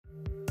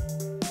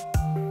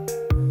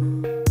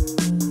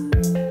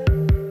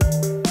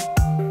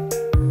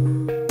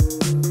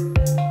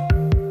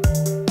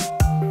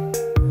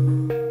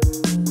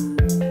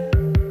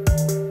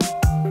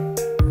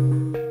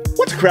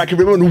cracking,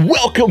 everyone?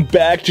 Welcome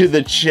back to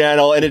the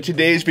channel. And in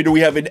today's video, we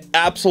have an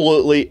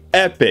absolutely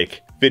epic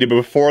video. But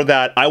before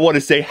that, I want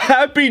to say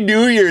Happy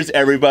New Year's,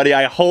 everybody.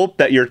 I hope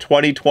that your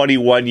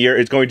 2021 year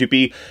is going to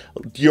be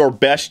your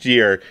best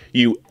year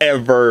you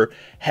ever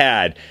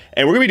had.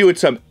 And we're going to be doing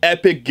some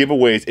epic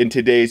giveaways in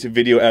today's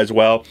video as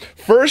well.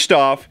 First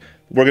off,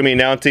 we're going to be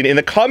announcing in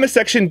the comment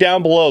section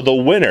down below the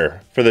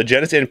winner for the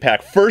Genesis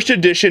Impact First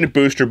Edition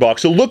Booster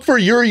Box. So look for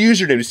your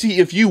username to see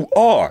if you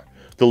are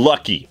the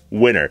lucky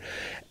winner.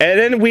 And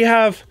then we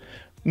have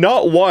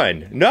not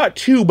one, not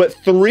two, but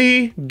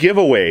 3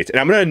 giveaways. And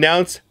I'm going to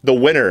announce the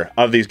winner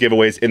of these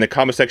giveaways in the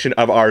comment section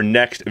of our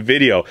next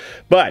video.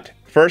 But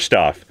first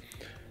off,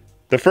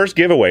 the first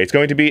giveaway is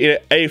going to be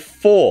a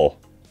full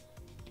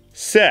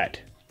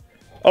set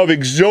of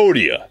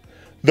Yugioh,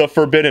 the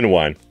Forbidden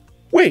One.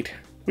 Wait,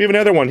 we have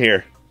another one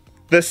here.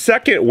 The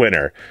second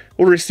winner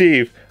will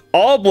receive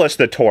Obelisk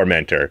the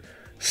Tormentor,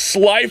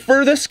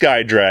 Slifer the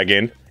Sky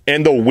Dragon,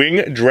 and the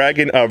Winged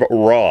Dragon of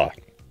Ra.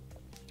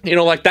 You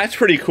know, like, that's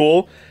pretty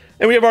cool.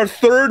 And we have our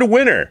third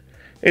winner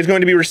is going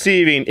to be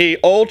receiving a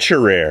ultra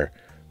rare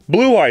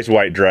Blue Eyes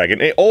White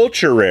Dragon, a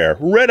ultra rare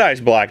Red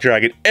Eyes Black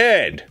Dragon,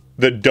 and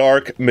the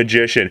Dark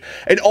Magician.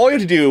 And all you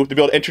have to do to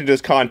be able to enter into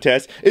this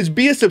contest is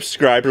be a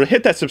subscriber.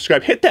 Hit that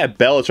subscribe, hit that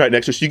bell. It's right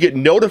next to it so you get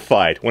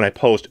notified when I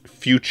post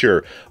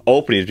future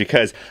openings,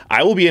 because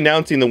I will be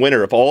announcing the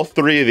winner of all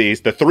 3 of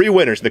these, the 3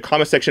 winners, in the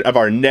comment section of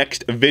our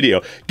next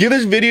video. Give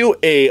this video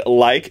a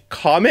like,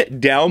 comment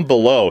down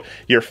below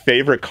your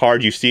favorite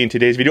card you see in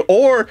today's video,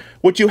 or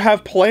what you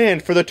have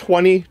planned for the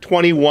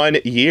 2021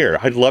 year.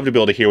 I'd love to be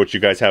able to hear what you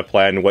guys have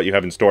planned and what you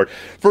have in store.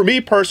 For me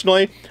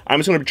personally, I'm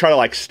just going to try to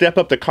like step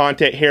up the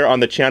content here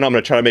on the channel. I'm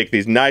going to try to make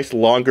these nice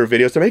longer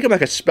videos to make them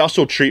like a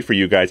special treat for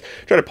you guys.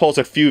 Try to post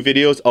a few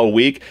videos a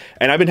week,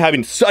 and I've been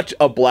having such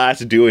a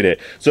blast doing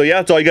it. So yeah,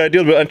 that's all you got to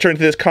do to enter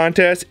into this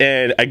contest.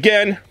 And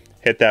again,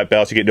 hit that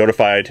bell so you get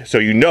notified so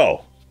you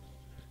know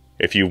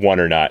if you won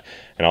or not.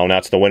 And I'll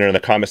announce the winner in the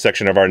comment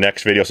section of our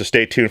next video, so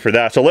stay tuned for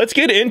that. So let's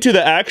get into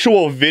the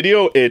actual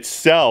video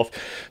itself.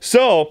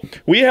 So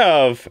we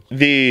have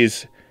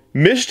these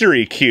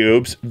mystery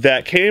cubes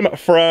that came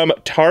from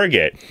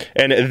Target,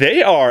 and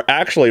they are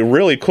actually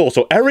really cool.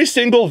 So every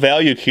single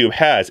value cube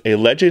has a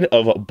Legend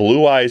of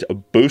Blue Eyes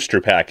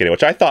booster pack in it,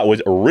 which I thought was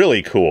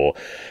really cool.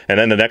 And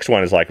then the next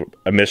one is like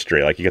a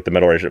mystery, like you get the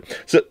Metal Raiders.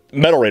 So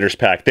Metal Raiders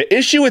pack. The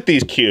issue with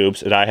these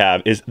cubes that I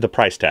have is the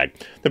price tag.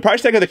 The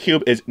price tag of the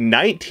cube is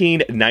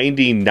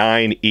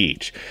 $19.99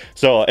 each.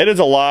 So it is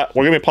a lot.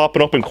 We're gonna be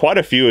popping open quite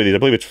a few of these. I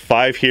believe it's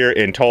 5 here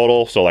in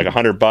total, so like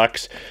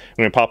 $100.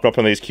 I'm going to pop it up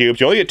on these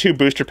cubes. You only get 2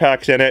 booster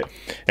packs in it,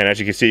 and as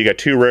you can see, you got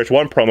 2 rares,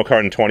 1 promo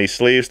card, and 20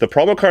 sleeves. The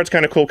promo card's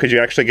kind of cool because you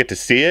actually get to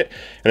see it,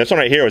 and this one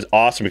right here was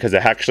awesome because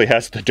it actually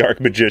has the Dark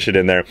Magician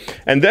in there.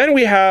 And then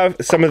we have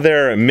some of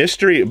their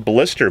mystery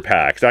blister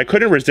packs. I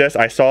couldn't resist.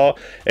 I saw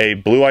a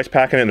Blue Eyes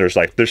pack in it, and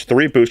there's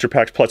 3 booster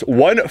packs plus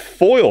 1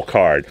 foil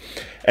card.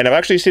 And I've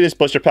actually seen these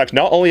blister packs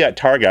not only at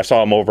Target, I saw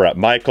them over at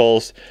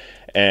Michael's,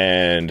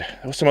 and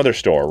some other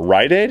store,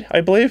 Rite Aid,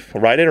 I believe,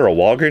 Rite Aid or a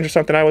Walgreens or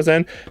something I was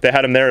in. They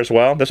had them there as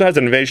well. This one has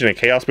an Invasion and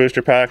Chaos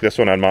booster pack. This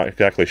one I'm not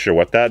exactly sure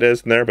what that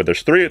is in there, but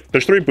there's three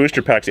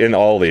booster packs in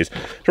all of these. So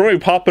we're going to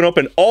be popping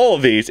open all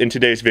of these in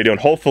today's video,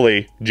 and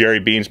hopefully Jerry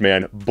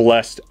Beansman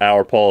blessed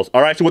our polls.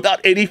 All right, so without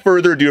any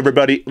further ado,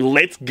 everybody,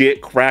 let's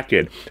get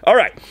cracking. All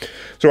right,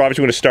 so we're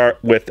obviously going to start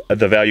with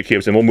the value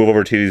cubes, and we'll move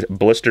over to these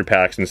blister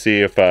packs and see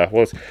if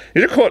well,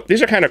 these are cool.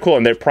 These are kind of cool,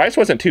 and their price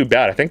wasn't too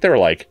bad. I think they were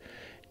like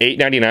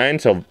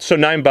 $8.99, so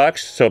 $9.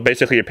 So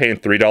basically you're paying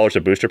 $3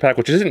 a booster pack,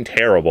 which isn't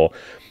terrible.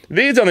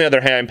 These, on the other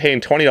hand, paying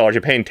 $20,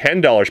 you're paying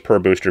 $10 per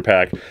booster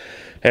pack.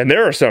 And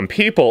there are some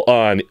people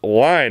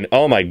online,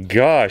 oh my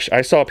gosh,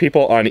 I saw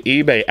people on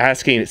eBay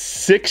asking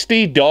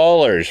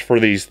 $60 for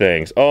these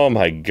things. Oh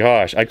my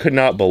gosh, I could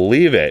not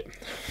believe it.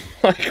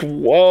 Like,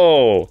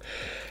 whoa.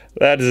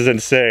 That is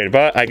insane.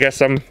 But I guess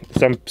some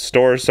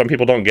stores, some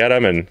people don't get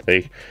them, and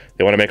they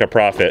want to make a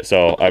profit.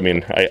 So, I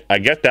mean, I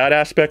get that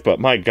aspect, but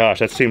my gosh,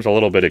 that seems a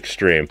little bit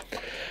extreme.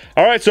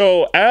 All right,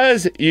 so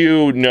as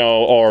you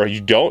know, or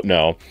you don't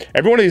know,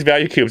 every one of these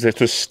value cubes, it's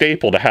a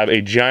staple to have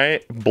a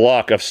giant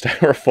block of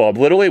styrofoam.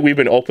 Literally, we've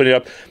been opening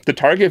up the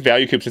Target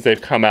value cubes since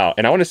they've come out.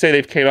 And I want to say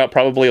they've came out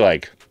probably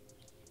like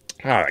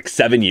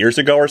 7 years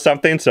ago or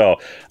something.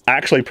 So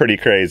actually pretty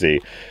crazy.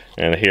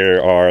 And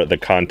here are the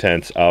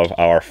contents of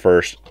our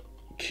first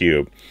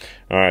cube.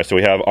 All right, so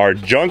we have our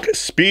Junk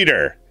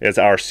Speeder is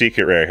our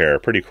secret rare here.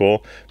 Pretty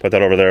cool. Put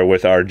that over there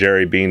with our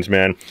Jerry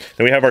Beansman.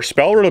 Then we have our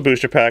Spell Riddle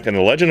booster pack and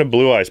the Legend of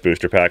Blue Eyes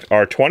booster pack.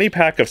 Our 20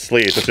 pack of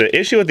sleeves. So the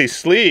issue with these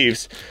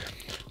sleeves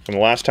from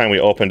the last time we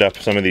opened up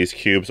some of these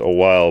cubes a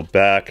while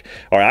back,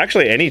 or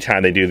actually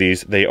anytime they do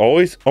these, they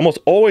almost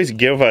always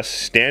give us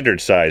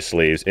standard size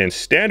sleeves. And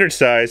standard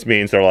size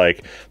means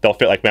they'll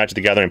fit like Magic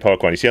the Gathering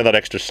Pokemon. You see how that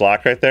extra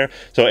slack right there?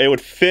 So it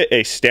would fit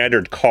a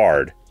standard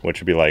card, which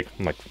would be like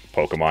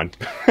Pokemon,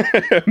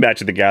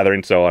 Magic the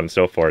Gathering, so on and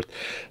so forth.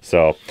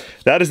 So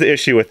that is the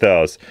issue with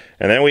those.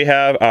 And then we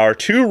have our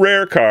 2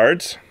 rare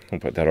cards. We'll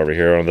put that over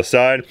here on the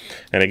side.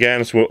 And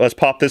again, so let's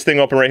pop this thing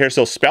open right here.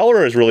 So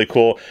Speller is really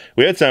cool.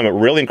 We had some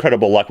really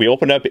incredible luck. We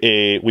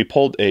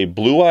pulled a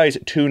Blue Eyes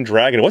Toon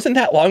Dragon. It wasn't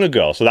that long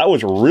ago, so that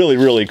was really,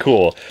 really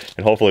cool.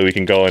 And hopefully we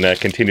can go and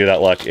continue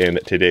that luck in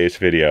today's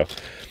video.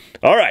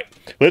 All right,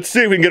 let's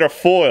see if we can get our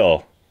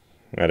foil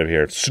out of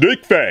here.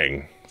 Snake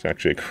Fang. It's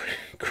actually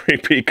a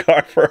creepy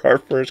card for our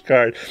first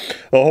card.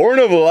 The Horn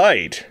of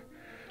Light.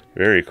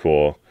 Very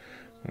cool.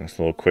 Nice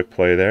little quick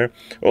play there.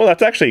 Oh,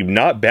 that's actually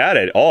not bad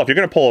at all. If you're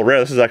going to pull a rare,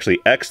 this is actually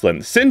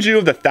excellent. Sinju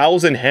of the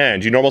Thousand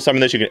Hands. You normal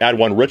summon this, you can add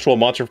one ritual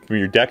monster from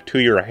your deck to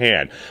your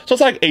hand. So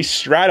it's like a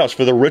Stratos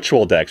for the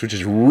ritual decks, which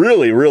is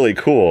really, really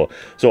cool.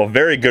 So a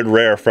very good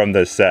rare from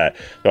this set.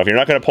 So if you're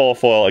not going to pull a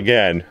foil,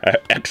 again,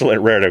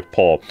 excellent rare to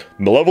pull.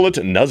 Malevolent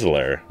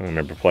Nuzzler. I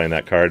remember playing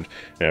that card.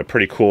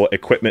 Pretty cool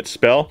equipment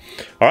spell.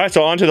 All right,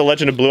 so on to the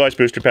Legend of Blue Eyes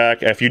booster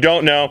pack. If you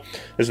don't know,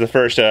 this is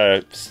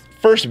the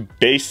first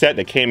base set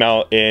that came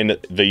out in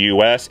the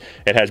US.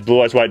 It has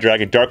Blue Eyes White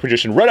Dragon, Dark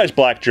Magician, Red Eyes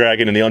Black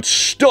Dragon, and the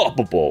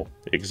unstoppable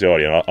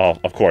Yugioh.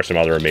 Of course, some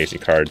other amazing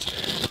cards.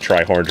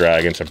 Trihorn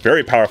Dragon, some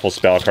very powerful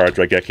spell cards,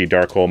 Raigeki,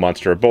 Dark Hole,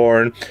 Monster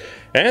Reborn,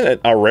 and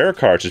a rare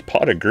card, which is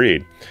Pot of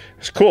Greed.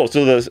 It's cool.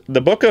 So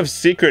the Book of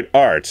Secret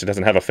Arts, it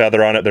doesn't have a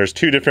feather on it. There's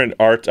two different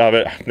arts of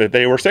it.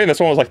 They were saying this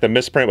one was like the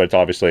misprint, but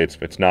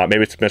it's not.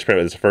 Maybe it's misprint,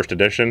 but it's the first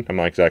edition. I'm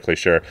not exactly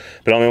sure.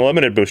 But on the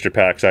limited booster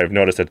packs, I've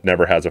noticed it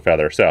never has a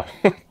feather, so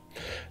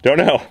don't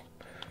know.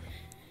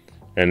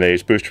 And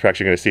these booster packs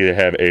you're going to see they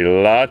have a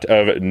lot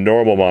of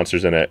normal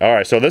monsters in it. All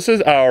right, so this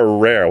is our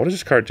rare. What does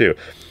this card do?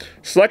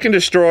 Select and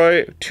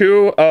destroy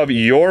 2 of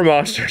your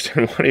monsters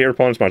and 1 of your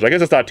opponent's monsters. I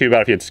guess it's not too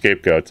bad if you had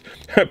scapegoats.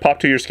 Pop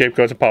 2 of your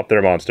scapegoats and pop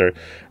their monster.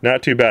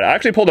 Not too bad. I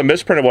actually pulled a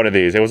misprint of one of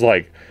these. It was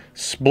like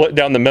split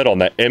down the middle,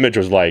 and that image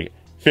was like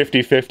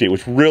 50-50. It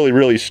was really,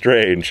 really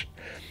strange.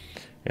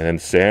 And then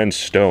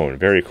Sandstone.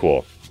 Very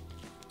cool.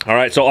 All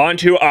right, so on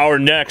to our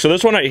next. So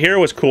this one right here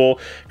was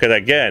cool because,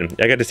 again,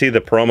 I got to see the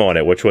promo on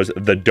it, which was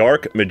the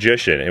Dark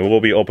Magician. And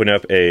we'll be opening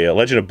up a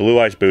Legend of Blue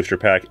Eyes booster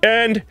pack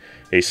and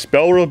a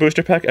Spell Rule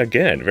booster pack.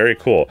 Again, very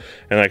cool.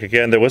 And, like,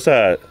 again, there was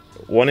a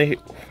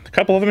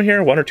couple of them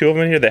here, 1 or 2 of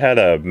them here that had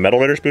a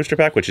Metal Raiders booster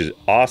pack, which is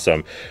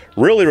awesome.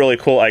 Really, really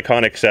cool,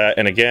 iconic set.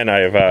 And, again,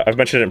 I've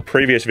mentioned it in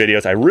previous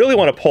videos. I really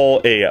want to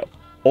pull a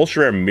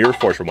Ultra Rare Mirror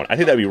Force from one. I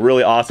think that'd be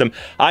really awesome.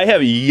 I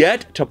have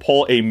yet to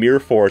pull a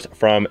Mirror Force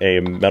from a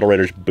Metal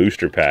Raiders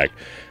booster pack,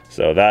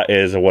 so that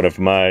is one of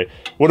my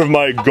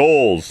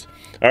goals.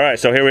 All right,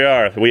 so here we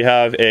are. We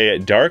have a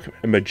Dark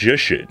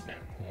Magician,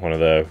 one of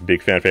the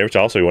big fan favorites.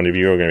 Also, one of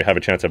you are going to have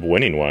a chance of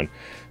winning one,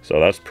 so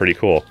that's pretty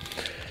cool.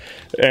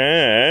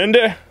 And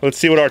let's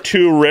see what our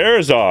 2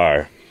 rares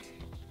are.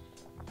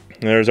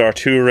 There's our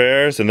 2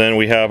 rares, and then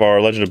we have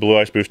our Legend of Blue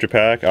Eyes booster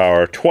pack,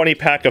 our 20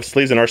 pack of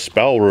sleeves, and our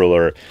Spell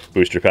Ruler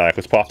booster pack.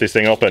 Let's pop this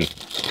thing open.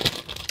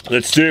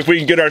 Let's see if we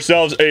can get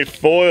ourselves a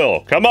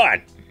foil. Come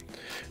on!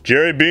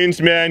 Jerry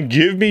Beans, man,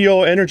 give me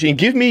your energy, and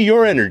give me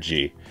your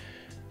energy.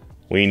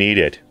 We need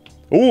it.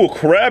 Ooh,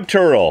 Crab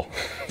Turtle.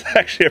 It's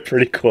actually a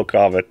pretty cool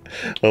comment.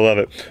 I love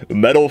it.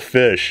 Metal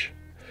Fish.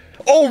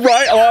 Oh,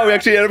 right. Oh, we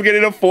actually ended up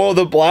getting a foil.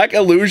 The Black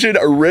Illusion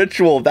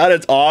Ritual. That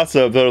is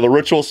awesome. The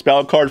ritual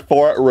spell card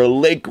for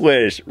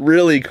Relinquish.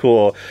 Really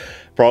cool.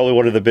 Probably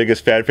one of the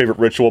biggest fan favorite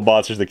ritual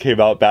monsters that came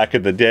out back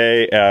in the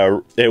day.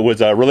 It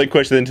was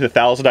Relinquish into the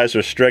Thousand Eyes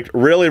Restrict.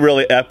 Really,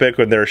 really epic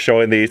when they're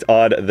showing these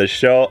on the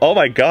show. Oh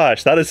my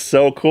gosh, that is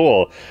so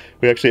cool.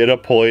 We actually ended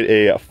up pulling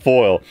a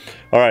foil.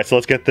 All right, so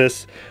let's get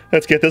this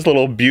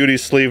little beauty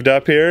sleeved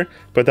up here.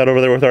 Put that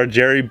over there with our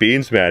Jerry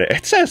Beans, man.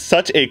 It's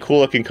such a cool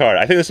looking card.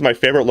 I think this is my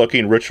favorite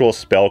looking ritual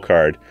spell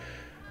card.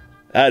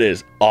 That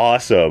is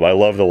awesome. I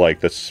love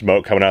the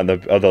smoke coming out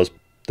of those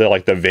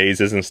the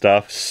vases and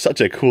stuff. Such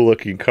a cool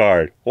looking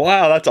card.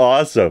 Wow, that's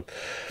awesome.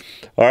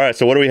 All right,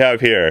 so what do we have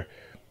here?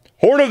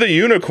 Horn of the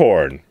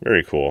Unicorn.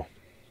 Very cool.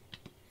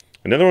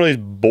 Another one of these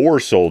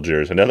Boar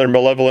Soldiers. Another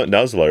Malevolent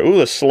Nuzzler. Ooh,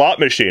 the Slot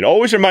Machine.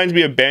 Always reminds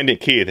me of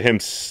Bandit Keith. Him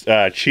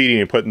cheating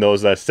and putting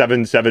those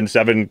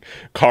 777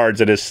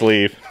 cards in his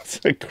sleeve. It's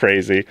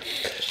crazy.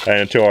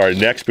 And to our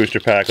next booster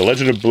pack, a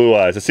Legend of Blue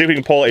Eyes. Let's see if we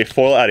can pull a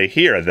foil out of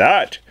here.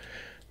 That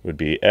would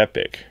be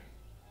epic.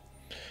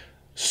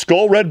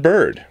 Skull Red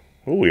Bird.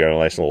 Ooh, we got a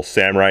nice little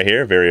samurai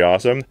here. Very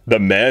awesome. The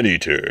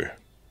Man-Eater.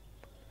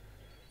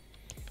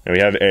 And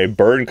we have a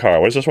burn card.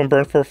 What does this one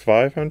burn for?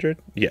 500?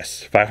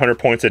 Yes, 500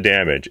 points of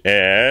damage.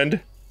 And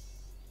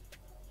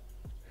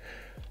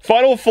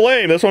Final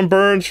Flame. This one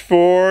burns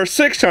for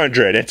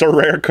 600. It's a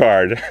rare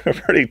card. A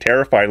pretty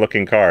terrifying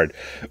looking card.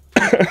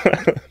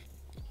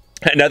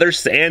 Another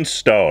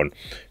Sandstone.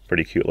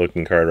 Pretty cute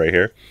looking card right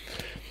here.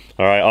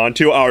 All right, on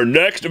to our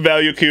next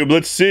value cube.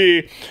 Let's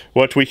see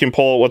what we can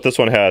pull, what this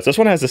one has. This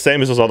one has the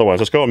same as those other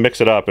ones. Let's go and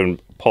mix it up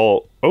and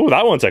pull. Oh,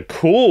 that one's a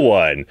cool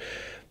one.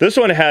 This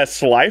one has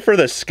Slifer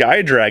the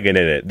Sky Dragon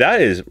in it.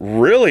 That is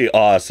really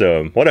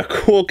awesome. What a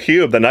cool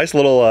cube. The nice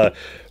little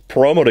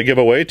promo to give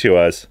away to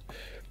us.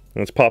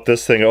 Let's pop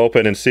this thing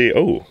open and see.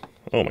 Oh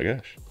my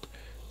gosh.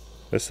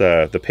 This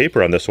the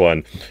paper on this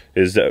one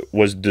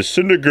was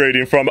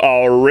disintegrating from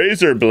our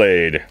razor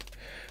blade.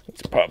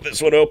 Let's pop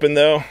this one open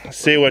though.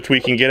 See what we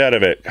can get out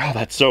of it. Oh,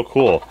 that's so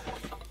cool.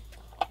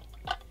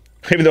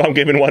 Even though I'm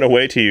giving one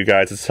away to you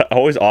guys, it's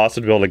always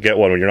awesome to be able to get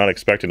one when you're not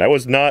expecting. I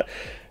was not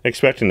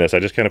expecting this. I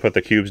just kind of put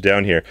the cubes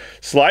down here.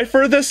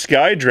 Slifer the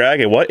Sky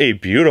Dragon. What a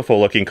beautiful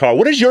looking card.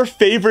 What is your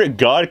favorite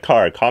God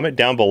card? Comment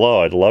down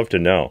below. I'd love to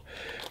know.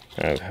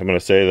 I'm going to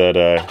say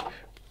that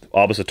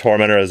Obelisk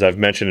Tormentor, as I've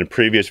mentioned in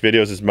previous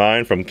videos, is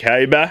mine from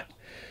Kaiba.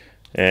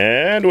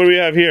 And what do we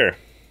have here?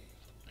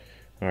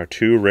 Our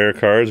 2 rare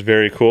cards,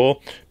 very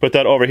cool. Put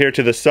that over here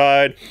to the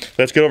side.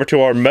 Let's get over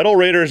to our Metal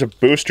Raiders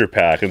booster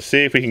pack and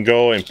see if we can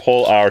go and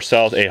pull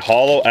ourselves a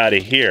holo out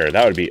of here.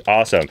 That would be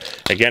awesome.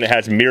 Again, it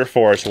has Mirror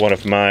Force, one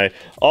of my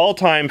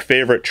all-time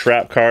favorite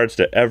trap cards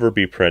to ever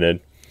be printed.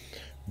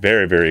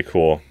 Very, very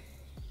cool.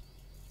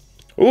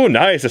 Ooh,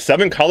 nice, a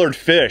 7-colored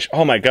fish.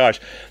 Oh my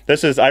gosh.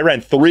 I ran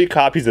 3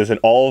 copies of this in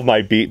all of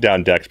my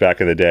beatdown decks back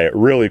in the day.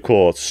 Really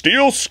cool.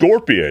 Steel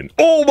Scorpion.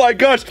 Oh my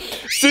gosh.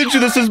 Sinju,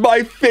 this is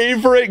my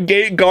favorite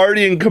Gate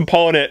Guardian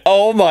component.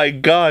 Oh my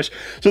gosh.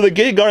 So the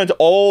Gate Guardian's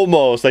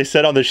almost, I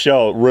said on the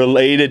show,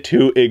 related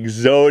to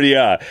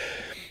Exodia.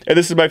 And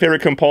this is my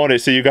favorite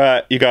component. So you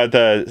got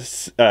the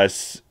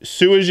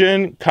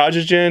Suijin,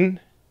 Kajijin.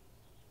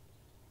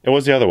 And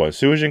what's the other one?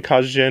 Suijin,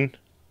 Kajijin.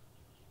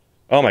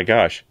 Oh my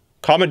gosh.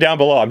 Comment down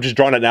below. I'm just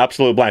drawing an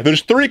absolute blank.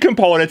 There's 3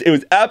 components. It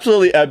was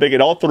absolutely epic,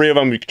 and all 3 of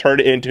them turned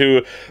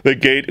into the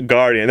Gate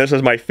Guardian. This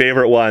is my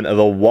favorite one,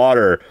 the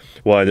water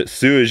one,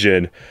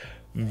 Suijin.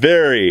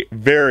 Very,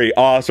 very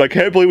awesome. I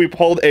can't believe we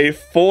pulled a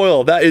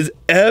foil. That is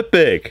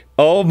epic.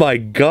 Oh my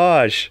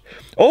gosh.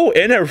 Oh,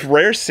 and a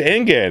rare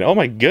Sangan. Oh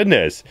my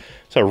goodness.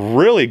 It's a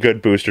really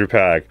good booster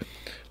pack.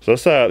 So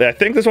I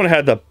think this one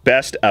had the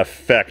best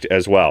effect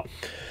as well.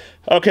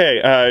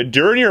 Okay,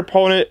 during your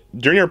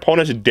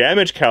opponent's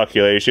damage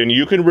calculation,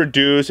 you can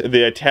reduce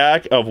the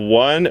attack of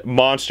one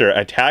monster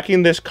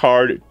attacking this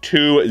card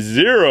to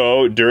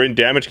 0 during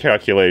damage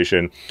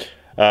calculation.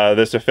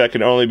 This effect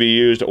can only be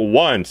used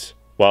once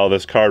while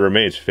this card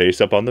remains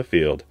face up on the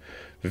field.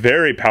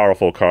 Very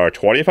powerful card,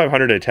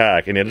 2500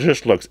 attack, and it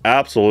just looks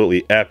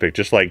absolutely epic,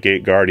 just like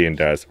Gate Guardian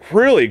does.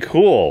 Really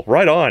cool,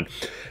 right on.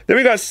 Then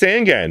we got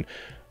Sangan,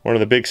 one of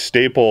the big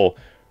staple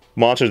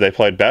monsters they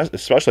played best,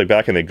 especially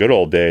back in the good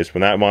old days.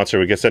 When that monster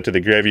would get sent to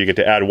the grave, you get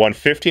to add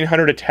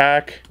 1500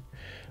 attack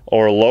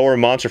or lower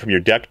monster from your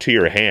deck to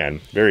your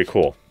hand. Very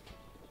cool.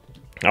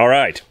 All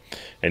right,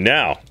 and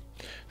now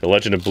the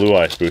Legend of Blue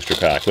Eyes booster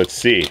pack. Let's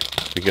see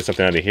if we can get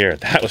something out of here.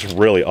 That was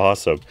really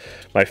awesome.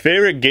 My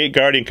favorite Gate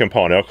Guardian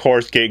component, of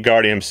course, Gate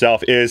Guardian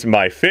himself is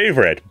my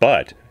favorite,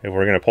 but if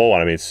we're going to pull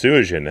one, I mean,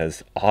 Suijin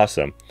is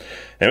awesome.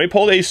 And we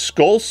pulled a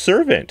Skull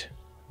Servant.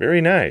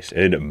 Very nice.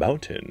 And a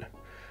Mountain.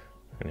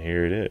 And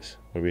here it is.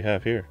 What do we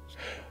have here?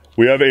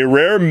 We have a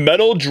rare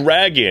Metal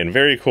Dragon.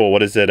 Very cool.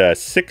 What is it?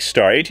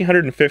 6-star,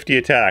 1850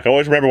 attack. I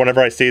always remember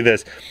whenever I see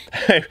this,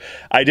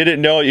 I didn't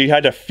know you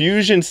had to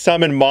fusion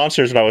summon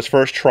monsters when I was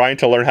first trying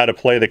to learn how to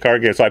play the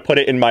card game. So I put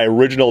it in my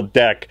original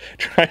deck,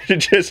 trying to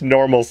just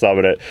normal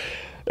summon it.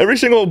 Every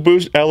single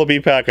boost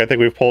LB pack, I think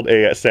we've pulled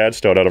a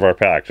Sandstone out of our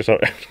pack. So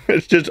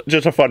it's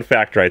just a fun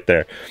fact right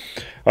there.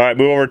 All right,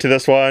 move over to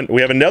this one.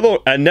 We have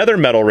another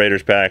Metal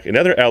Raiders pack,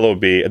 another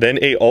LOB, and then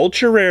a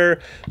ultra rare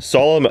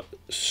Solemn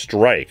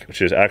Strike,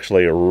 which is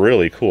actually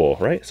really cool,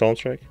 right? Solemn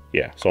Strike?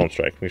 Yeah, Solemn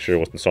Strike. Make sure it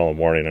wasn't Solemn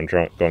Warning. I'm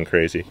going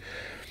crazy.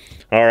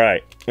 All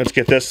right, let's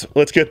get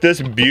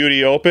this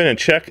beauty open and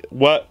check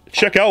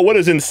out what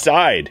is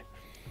inside.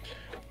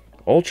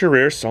 Ultra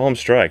rare Solemn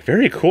Strike.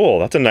 Very cool.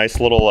 That's a nice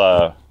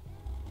little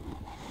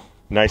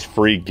nice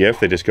free gift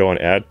they just go and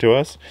add to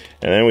us.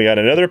 And then we got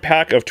another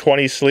pack of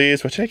 20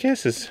 sleeves, which I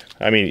guess is,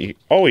 I mean, you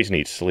always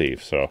need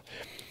sleeves, so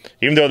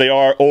even though they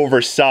are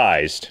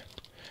oversized,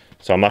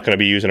 so I'm not going to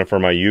be using them for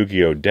my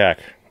Yu-Gi-Oh deck,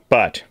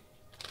 but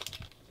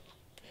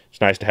it's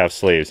nice to have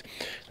sleeves.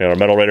 We got our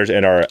Metal Raiders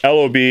and our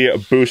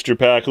LOB booster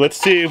pack. Let's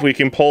see if we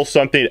can pull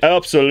something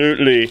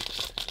absolutely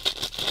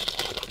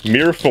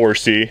Mirror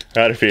Forcey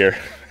out of here.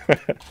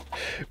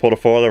 Pulled a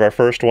foil of our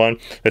first one.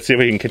 Let's see if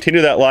we can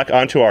continue that luck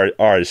onto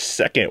our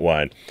second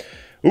one.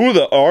 Ooh,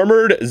 the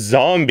Armored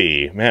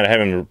Zombie. Man, I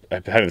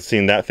haven't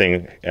seen that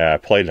thing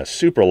played in a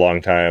super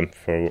long time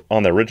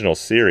on the original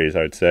series,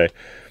 I would say.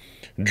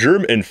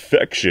 Germ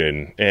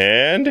Infection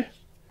and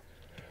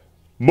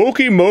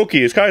Moki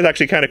Moki. This card is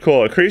actually kind of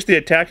cool. Increase the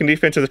attack and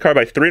defense of this card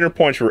by 300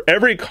 points for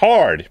every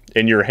card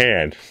in your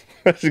hand.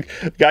 This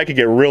guy could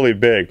get really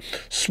big.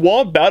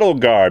 Swamp Battle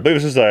Guard. I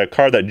believe this is a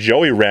card that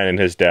Joey ran in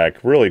his deck.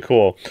 Really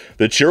cool.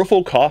 The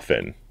Cheerful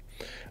Coffin.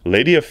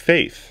 Lady of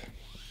Faith.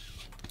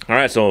 All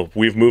right, so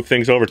we've moved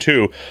things over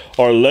to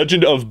our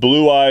Legend of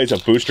Blue Eyes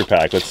booster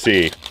pack. Let's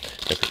see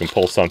if we can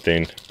pull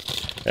something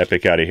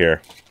epic out of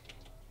here.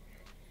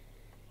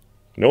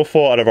 No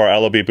full out of our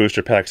LOB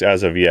booster packs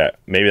as of yet.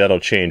 Maybe that'll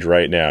change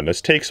right now.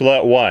 Let's take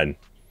Select 1.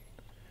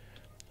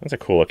 That's a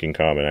cool looking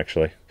comment,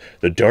 actually.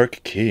 The Dark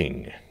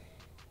King.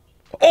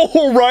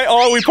 Oh, right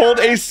on, we pulled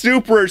a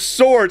Super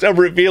Swords of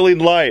Revealing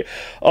Light.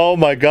 Oh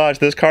my gosh,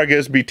 this card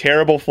gives me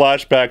terrible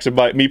flashbacks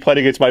of me playing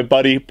against my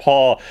buddy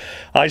Paul.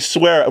 I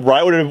swear,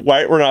 right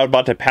when I'm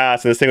about to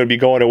pass and this thing would be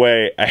going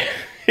away,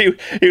 he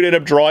would end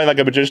up drawing like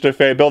a Magician of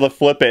Fate, be able to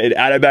flip it and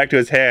add it back to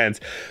his hands.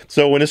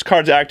 So when this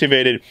card's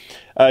activated,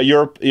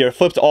 your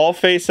flips all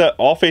face down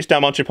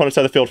onto your opponent's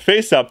side of the field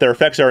face up. Their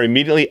effects are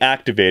immediately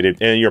activated,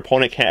 and your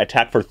opponent can't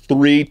attack for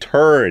 3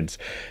 turns.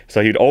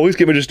 So he'd always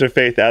get Magician of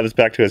Faith, add this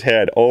back to his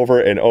hand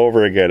over and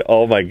over again.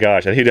 Oh my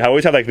gosh. And he'd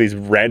always have like these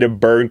random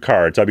burn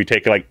cards. So I'd be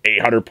taking like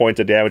 800 points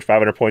of damage,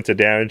 500 points of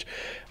damage.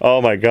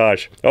 Oh my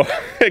gosh. Oh,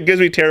 it gives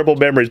me terrible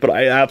memories, but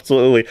I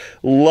absolutely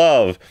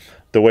love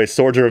the way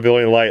Swords of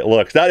Revealing Light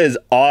looks. That is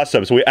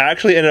awesome. So we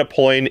actually ended up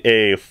pulling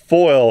a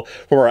foil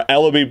for our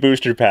LOB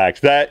booster packs.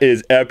 That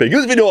is epic. Give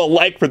this video a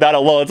like for that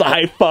alone. It's a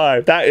high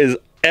five. That is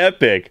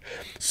epic.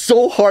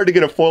 So hard to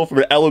get a foil from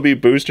an LOB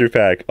booster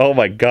pack. Oh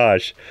my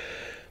gosh.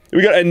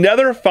 We got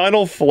another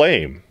Final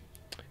Flame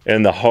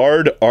and the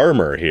hard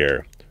armor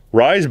here.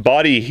 Rise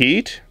Body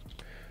Heat.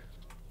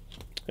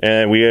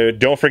 And we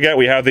don't forget,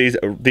 we have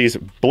these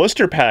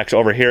blister packs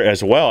over here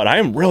as well. And I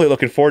am really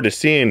looking forward to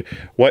seeing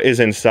what is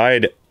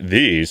inside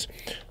these.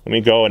 Let me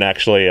go and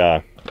actually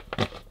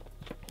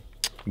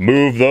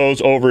move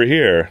those over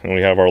here. And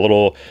we have our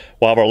little,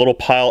 we'll have our little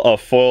pile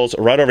of foils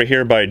right over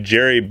here by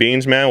Jerry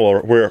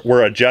Beansman.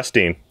 We're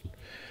adjusting.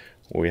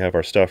 We have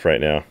our stuff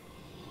right now.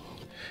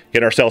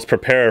 Getting ourselves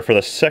prepared for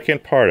the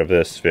second part of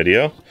this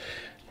video.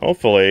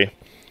 Hopefully,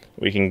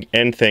 we can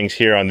end things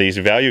here on these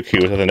value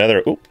cubes with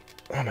another. Oop.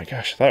 Oh my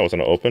gosh, I thought it was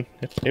going to open.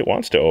 It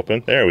wants to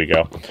open. There we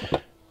go.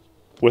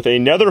 With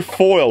another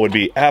foil would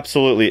be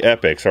absolutely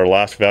epic. It's our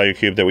last value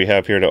cube that we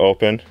have here to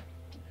open.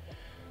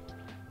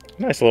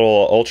 Nice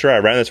little Ultra. I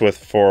ran this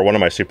for one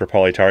of my Super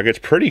Poly targets.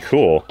 Pretty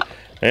cool.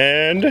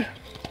 And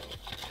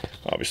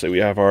obviously we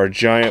have our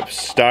giant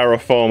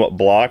styrofoam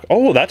block.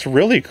 Oh, that's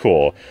really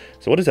cool.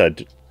 So what is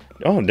that?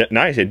 Oh,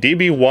 nice. A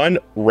DB1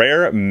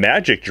 Rare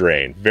Magic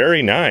Drain.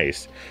 Very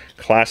nice.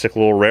 Classic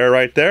little rare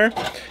right there.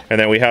 And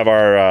then we have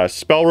our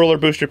Spell Ruler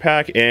booster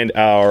pack and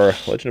our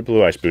Legend of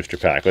Blue Eyes booster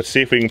pack. Let's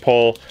see if we can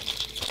pull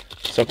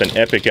something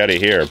epic out of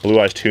here. Blue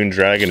Eyes Toon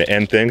Dragon to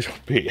end things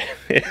would be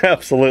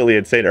absolutely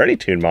insane. Or any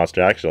Toon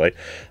monster, actually.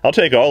 I'll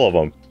take all of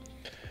them.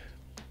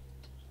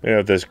 We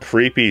have this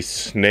creepy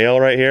snail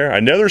right here.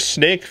 Another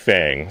Snake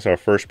Fang. It's our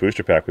first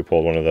booster pack. We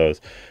pulled one of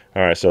those.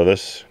 All right, so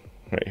this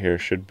right here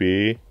should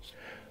be...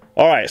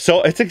 All right,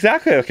 so it's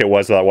exactly like it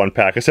was that one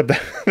pack, except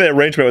the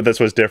arrangement with this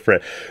was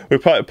different. We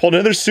pulled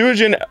another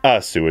Sinjin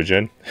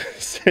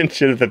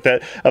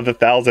of the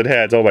Thousand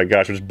Heads. Oh my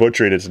gosh, I was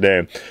butchering its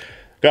name.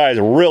 Guys,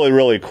 really,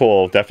 really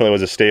cool. Definitely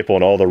was a staple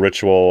in all the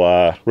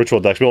ritual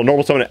decks. We'll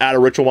normal summon and add a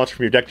ritual monster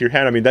from your deck to your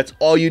hand. I mean, that's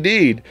all you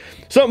need.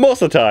 So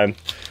most of the time.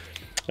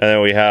 And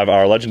then we have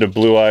our Legend of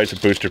Blue Eyes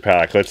booster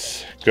pack.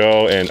 Let's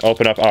go and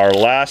open up our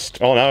last...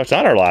 Oh, no, it's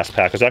not our last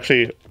pack. It's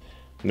actually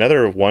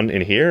another one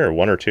in here, or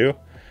one or two.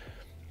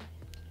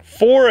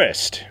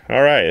 Forest.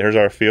 All right, here's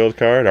our field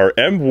card. Our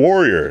M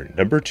Warrior,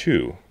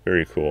 #2.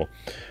 Very cool.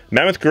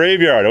 Mammoth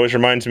Graveyard always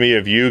reminds me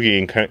of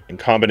Yugioh in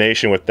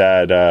combination with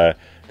that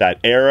that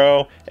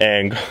arrow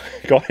and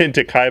going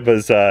into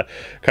Kaiba's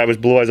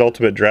Blue Eyes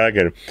Ultimate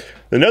Dragon.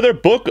 Another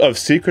Book of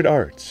Secret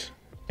Arts.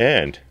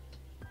 And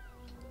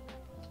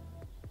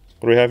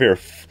what do we have here?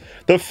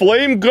 The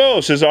Flame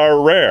Ghost is our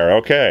rare.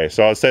 Okay,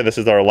 so I'll say this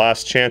is our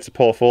last chance to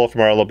pull a full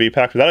from our LOB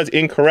pack. But that is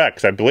incorrect,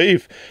 because I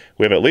believe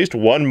we have at least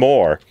one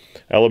more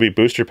LOB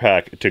booster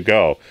pack to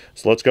go.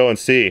 So let's go and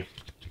see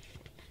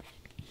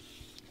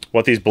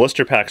what these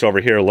blister packs over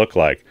here look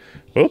like.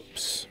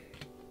 Oops.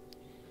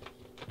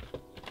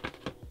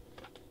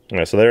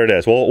 Alright, so there it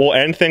is. We'll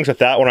end things with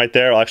that one right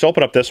there. I'll actually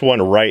open up this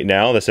one right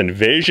now. This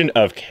Invasion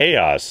of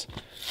Chaos.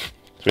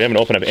 So we haven't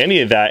opened up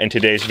any of that in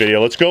today's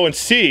video. Let's go and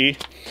see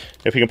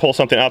if we can pull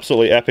something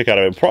absolutely epic out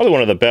of it. Probably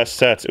one of the best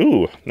sets.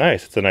 Ooh,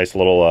 nice. It's a nice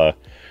little,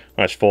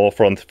 nice full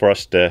for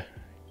us to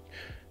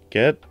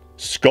get.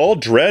 Skull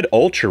Dread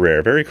Ultra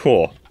Rare. Very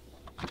cool.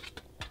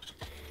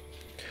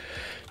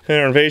 And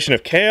our Invasion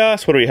of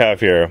Chaos. What do we have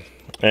here?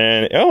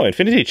 And, oh,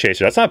 Infinity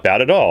Chaser. That's not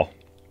bad at all.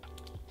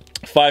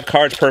 5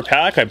 cards per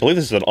pack. I believe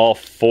this is an all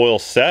foil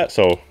set,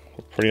 so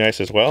pretty nice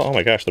as well. Oh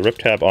my gosh, the rip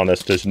tab on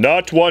this does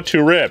not want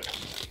to rip.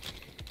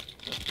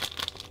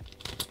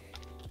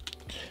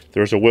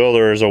 There's a will,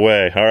 there is a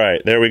way. All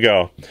right, there we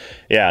go.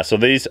 Yeah, so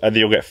these,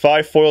 you'll get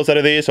 5 foils out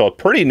of these, so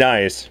pretty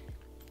nice.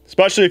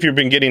 Especially if you've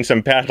been getting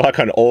some bad luck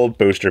on old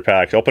booster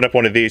packs. Open up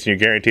one of these and you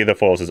guarantee the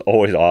foils. Is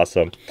always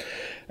awesome.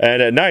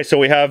 And nice, so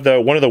we have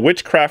one of the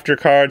Witchcrafter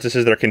cards. This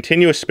is their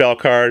continuous spell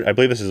card. I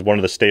believe this is one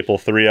of the staple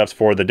 3-ups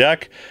for the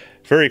deck.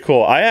 Very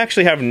cool. I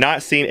actually have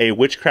not seen a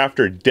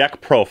Witchcrafter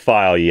deck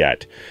profile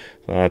yet.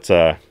 That's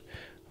I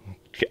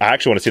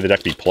actually want to see the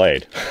deck be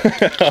played.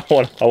 I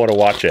want to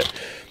watch it.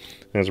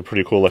 It's a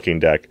pretty cool looking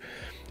deck.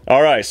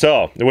 All right,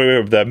 so we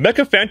have the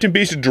Mecha Phantom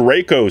Beast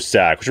Draco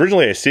sack, which is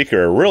originally a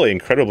Seeker, really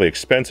incredibly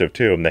expensive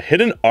too. And the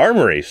Hidden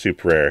Armory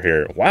super rare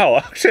here. Wow,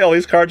 actually all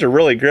these cards are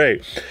really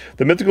great.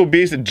 The Mythical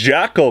Beast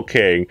Jackal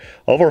King.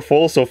 All of our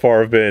foils so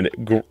far have been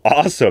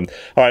awesome.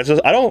 All right, so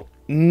I don't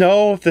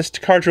know if this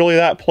card's really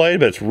that played,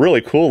 but it's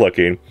really cool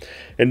looking.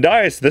 And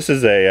nice, this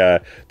is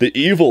the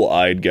Evil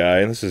Eyed guy,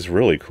 and this is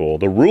really cool.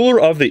 The Ruler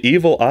of the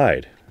Evil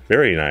Eyed.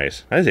 Very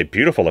nice. That is a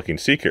beautiful looking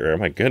secret rare.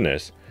 My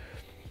goodness.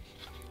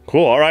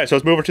 Cool. All right, so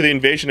let's move over to the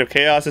Invasion of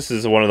Chaos. This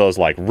is one of those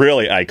like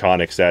really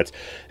iconic sets.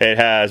 It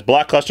has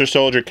Black Cluster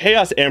Soldier,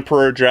 Chaos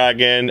Emperor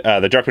Dragon,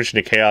 the Dark Magician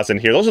of Chaos in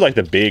here. Those are like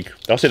the big,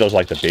 I'll say those are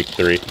like the big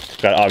three.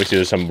 Obviously,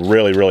 there's some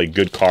really, really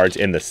good cards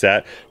in the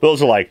set. But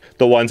those are like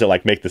the ones that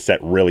like make the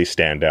set really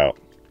stand out.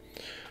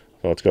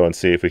 So let's go and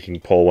see if we can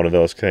pull one of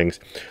those things.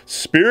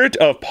 Spirit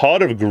of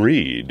Pot of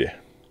Greed.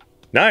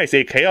 Nice,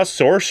 a Chaos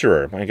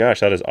Sorcerer. My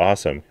gosh, that is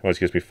awesome. Always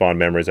gives me fond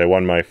memories. I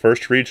won my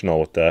first regional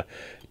with the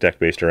deck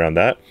based around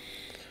that.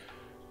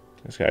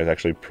 This guy's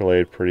actually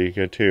played pretty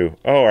good too.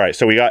 Oh, all right,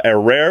 so we got a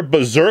rare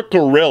Berserk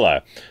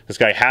Gorilla. This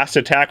guy has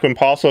to attack when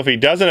possible. If he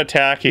doesn't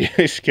attack, he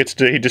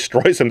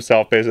destroys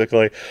himself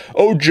basically.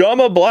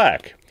 Ojama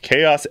Black,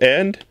 Chaos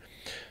End,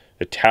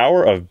 the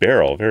Tower of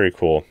Beryl. Very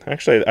cool.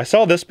 Actually, I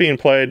saw this being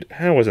played.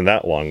 It wasn't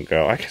that long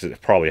ago. I guess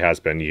it probably has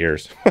been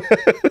years.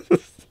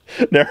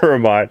 Never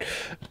mind.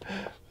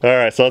 All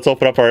right, so let's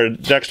open up our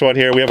next one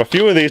here. We have a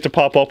few of these to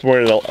pop open.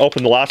 We're going to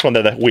open the last one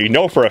that we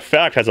know for a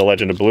fact has a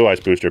Legend of Blue Eyes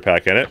booster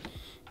pack in it.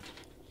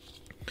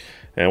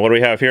 And what do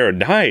we have here?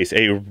 Nice,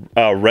 a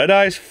Red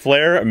Eyes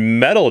Flare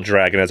Metal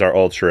Dragon as our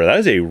Ultra. That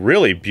is a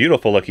really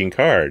beautiful looking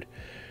card.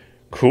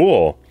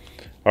 Cool.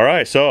 All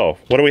right, so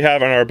what do we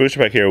have on our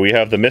booster pack here? We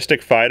have the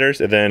Mystic Fighters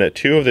and then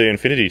 2 of the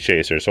Infinity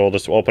Chasers. So we'll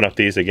just open up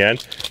these again.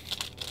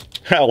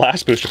 That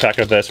last booster pack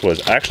of this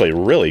was actually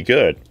really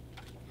good.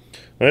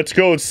 Let's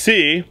go and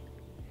see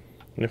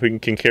if we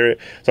can carry it.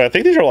 So I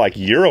think these are like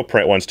Euro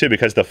print ones too,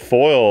 because the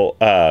foil,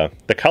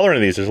 the color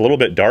in these is a little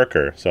bit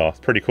darker. So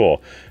it's pretty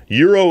cool.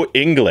 Euro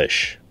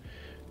English.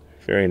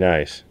 Very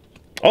nice.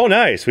 Oh,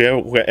 nice. We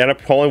end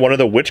up pulling one of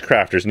the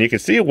Witchcrafters, and you can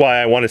see why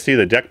I want to see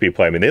the deck be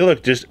played. I mean, they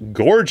look just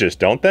gorgeous,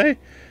 don't they?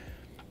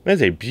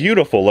 That's a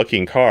beautiful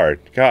looking card.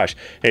 Gosh,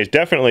 it's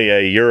definitely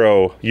a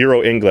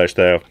Euro English.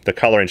 The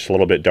coloring's a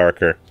little bit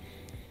darker.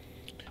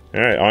 All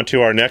right, on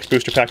to our next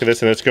booster pack of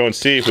this, and let's go and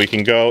see if we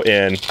can go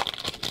and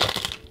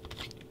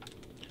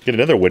get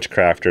another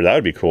Witchcrafter. That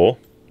would be cool.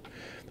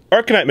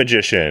 Arcanite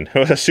Magician.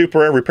 A super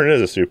rare, reprinted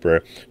as a super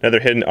rare.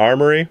 Another Hidden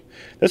Armory.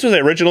 This was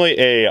originally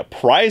a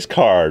prize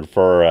card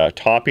for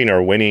topping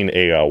or winning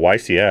a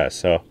YCS.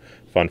 So,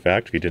 fun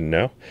fact if you didn't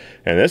know.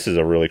 And this is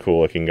a really cool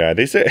looking guy.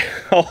 They say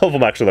all of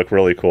them actually look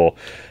really cool.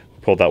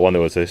 Pulled that one that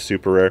was a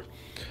super rare.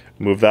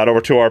 Move that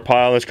over to our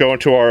pile. Let's go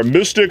into our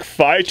Mystic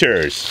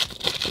Fighters.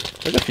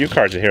 There's a few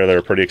cards in here that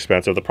are pretty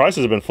expensive. The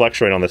prices have been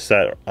fluctuating on the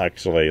set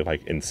actually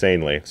like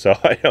insanely. So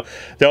I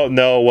don't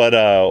know what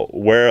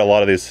where a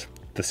lot of these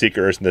the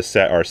secret rares in this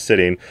set are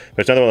sitting.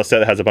 There's another one on the set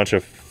that has a bunch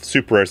of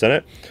super rares in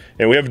it.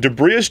 And we have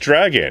Debrius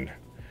Dragon.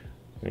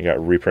 You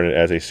got reprinted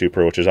as a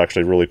super, which is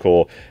actually really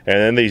cool. And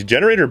then these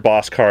Generator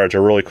Boss cards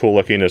are really cool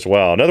looking as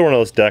well. Another one of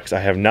those decks I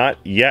have not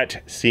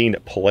yet seen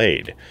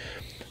played.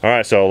 All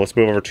right, so let's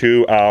move over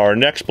to our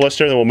next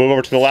blister, then we'll move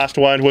over to the last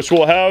one, which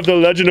will have the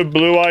Legend of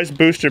Blue Eyes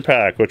booster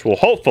pack, which will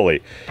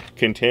hopefully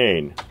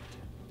contain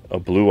a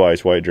Blue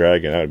Eyes White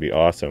Dragon. That would be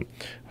awesome.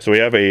 So we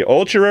have a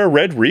Ultra Rare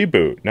Red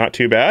Reboot. Not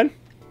too bad.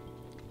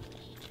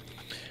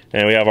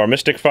 And we have our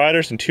Mystic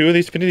Fighters and 2 of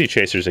these Infinity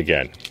Chasers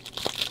again.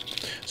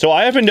 So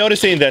I have been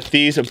noticing that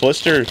these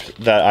blisters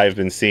that I've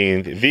been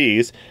seeing,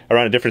 these,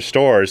 around at different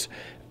stores,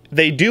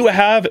 they do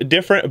have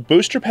different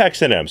booster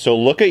packs in them. So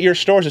look at your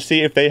stores to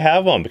see if they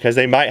have them, because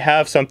they might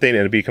have something and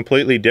it'd be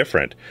completely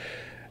different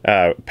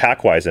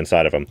pack-wise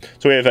inside of them.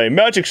 So we have a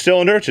Magic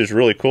Cylinder, which is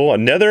really cool.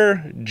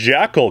 Another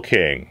Jackal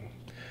King.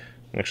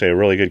 Actually a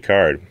really good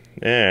card.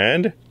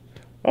 And,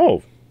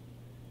 oh,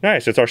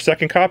 nice, it's our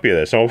second copy of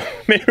this. So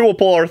maybe we'll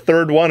pull our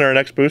third one in our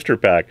next booster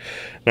pack.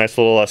 Nice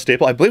little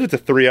staple. I believe it's a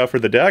 3-out for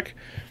the deck.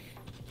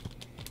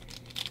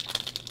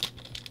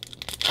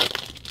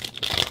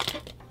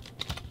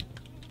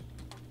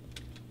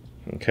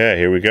 Okay,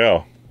 here we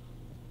go.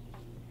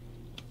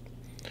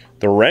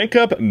 The rank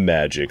up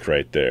magic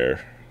right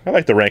there. I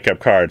like the rank up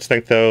cards. I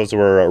think those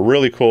were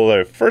really cool.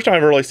 The first time I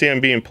ever really seen them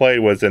being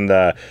played was in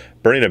the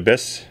Burning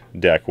Abyss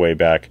deck way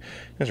back.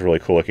 That's a really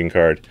cool looking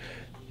card.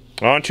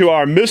 On to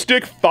our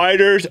Mystic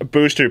Fighters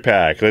booster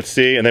pack. Let's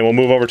see, and then we'll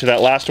move over to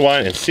that last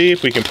one and see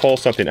if we can pull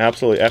something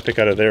absolutely epic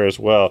out of there as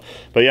well.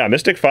 But yeah,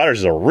 Mystic Fighters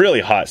is a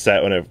really hot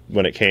set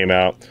when it came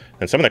out,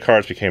 and some of the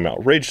cards became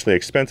outrageously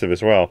expensive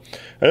as well.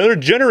 Another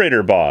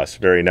Generator Boss,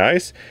 very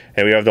nice.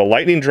 And we have the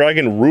Lightning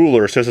Dragon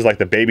Ruler, so this is like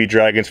the baby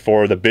dragons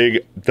for the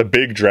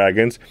big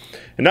dragons.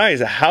 And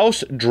nice,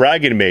 House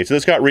Dragon Maid. So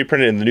this got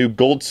reprinted in the new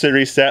Gold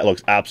Series set. It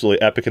looks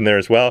absolutely epic in there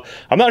as well.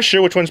 I'm not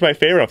sure which one's my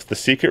favorite, if it's the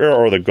Secret Rare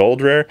or the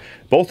Gold Rare.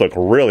 Both look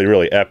really,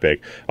 really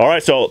epic. All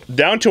right, so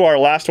down to our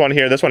last one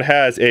here. This one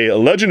has a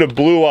Legend of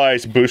Blue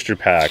Eyes booster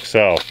pack.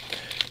 So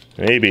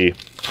maybe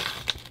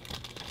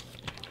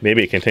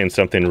it contains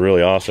something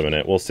really awesome in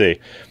it. We'll see.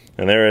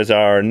 And there is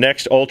our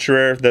next Ultra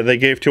Rare that they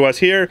gave to us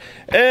here.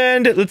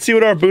 And let's see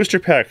what our booster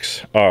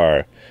packs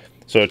are.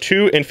 So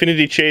 2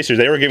 Infinity Chasers.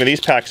 They were giving these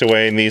packs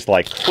away and these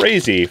like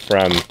crazy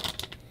from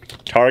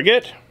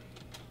Target.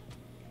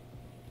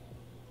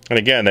 And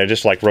again, they're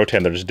just like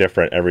rotating. They're just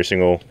different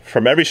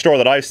from every store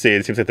that I've seen.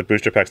 It seems like the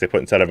booster packs they put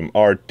inside of them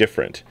are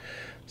different.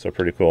 So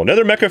pretty cool.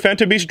 Another Mecha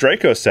Phantom Beast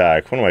Draco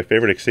sack. One of my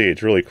favorite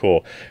Exceeds. Really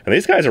cool. And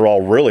these guys are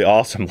all really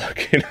awesome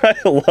looking. I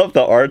love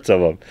the arts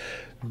of them.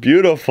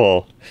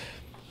 Beautiful.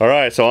 All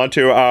right, so on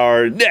to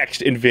our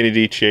next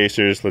Infinity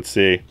Chasers. Let's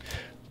see.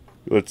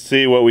 Let's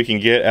see what we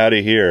can get out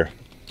of here.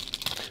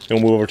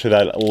 We'll move over to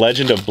that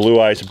Legend of Blue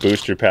Eyes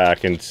booster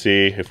pack and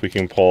see if we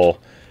can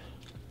pull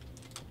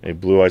a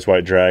Blue Eyes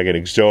White Dragon,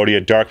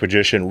 Exodia, Dark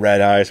Magician,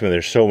 Red Eyes. I mean,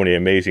 there's so many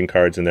amazing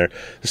cards in there.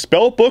 The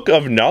Spellbook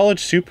of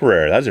Knowledge Super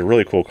Rare. That's a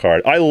really cool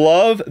card. I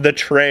love the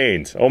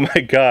trains. Oh my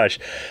gosh.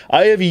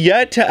 I have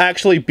yet to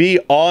actually be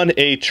on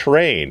a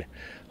train.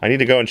 I need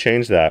to go and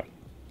change that.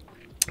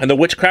 And the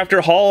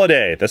Witchcrafter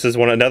Holiday. This is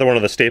another one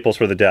of the staples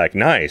for the deck.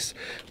 Nice.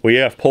 We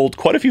have pulled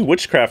quite a few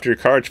Witchcrafter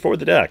cards for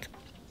the deck.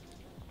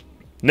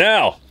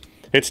 Now,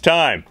 it's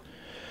time.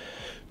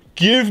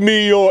 Give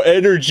me your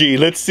energy.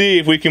 Let's see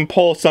if we can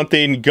pull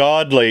something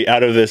godly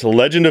out of this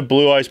Legend of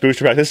Blue Eyes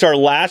booster pack. This is our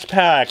last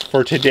pack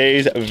for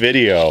today's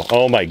video.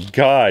 Oh my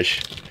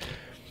gosh.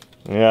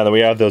 Yeah, then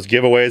we have those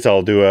giveaways.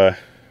 I'll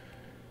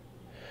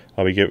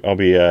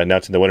be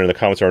announcing the winner in the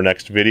comments of our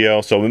next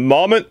video. So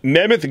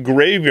Mammoth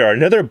Graveyard,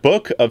 another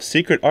book of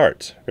secret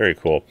arts. Very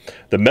cool.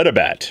 The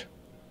Metabat.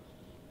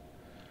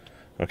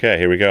 Okay,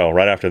 here we go.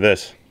 Right after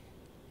this.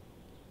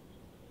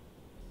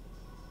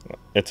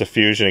 It's a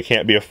fusion. It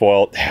can't be a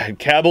foil.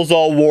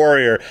 Cabelzal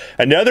Warrior.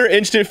 Another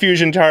instant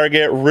fusion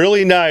target.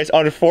 Really nice.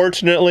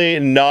 Unfortunately,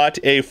 not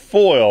a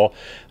foil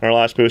in our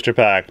last booster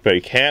pack. But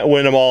you can't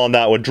win them all on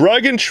that one.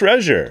 Dragon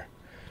Treasure.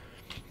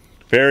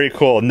 Very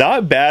cool.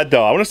 Not bad,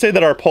 though. I want to say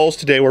that our polls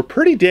today were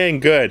pretty dang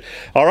good.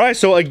 All right,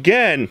 so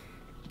again,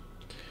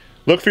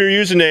 look for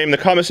your username in the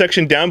comment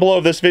section down below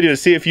of this video to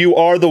see if you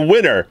are the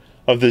winner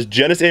of this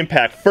Genesis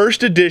Impact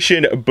First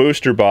Edition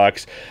booster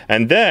box.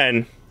 And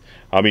then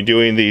I'll be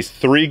doing these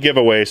 3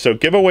 giveaways. So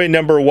giveaway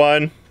number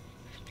 1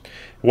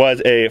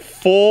 was a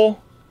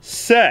full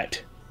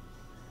set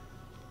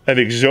of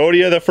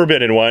Exodia the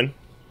Forbidden One.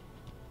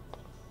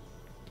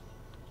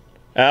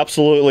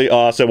 Absolutely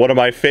awesome. One of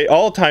my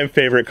all-time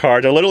favorite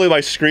cards. Literally, my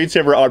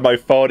screensaver on my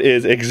phone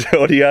is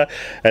Exodia.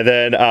 And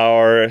then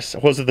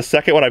the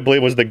second one, I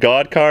believe, was the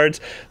God cards.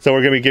 So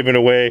we're going to be giving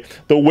away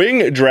the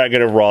Wing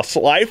Dragon of Ra,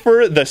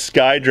 Slifer the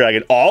Sky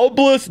Dragon,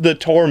 Obelisk the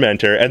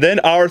Tormentor. And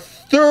then our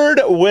third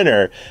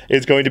winner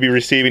is going to be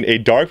receiving a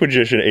Dark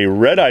Magician, a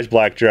Red Eyes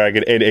Black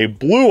Dragon, and a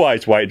Blue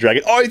Eyes White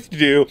Dragon. All you have to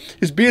do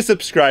is be a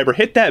subscriber,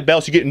 hit that bell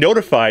so you get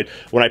notified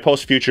when I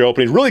post future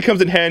openings. Really comes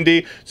in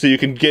handy so you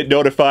can get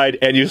notified,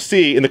 and you'll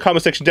see in the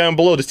comment section down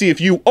below to see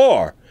if you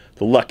are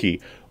the lucky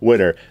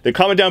winner. Then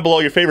comment down below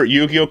your favorite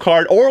Yu-Gi-Oh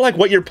card or like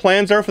what your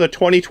plans are for the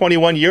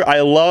 2021 year. I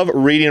love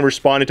reading and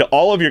responding to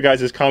all of your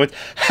guys' comments.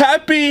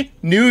 Happy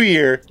New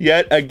Year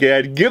yet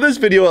again. Give this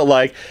video a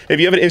like. If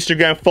you have an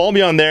Instagram, follow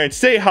me on there and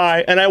say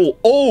hi, and I will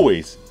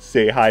always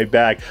say hi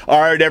back.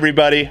 All right,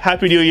 everybody.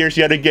 Happy New Year's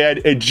yet again.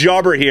 And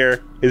Jobber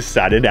here is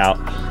signing out.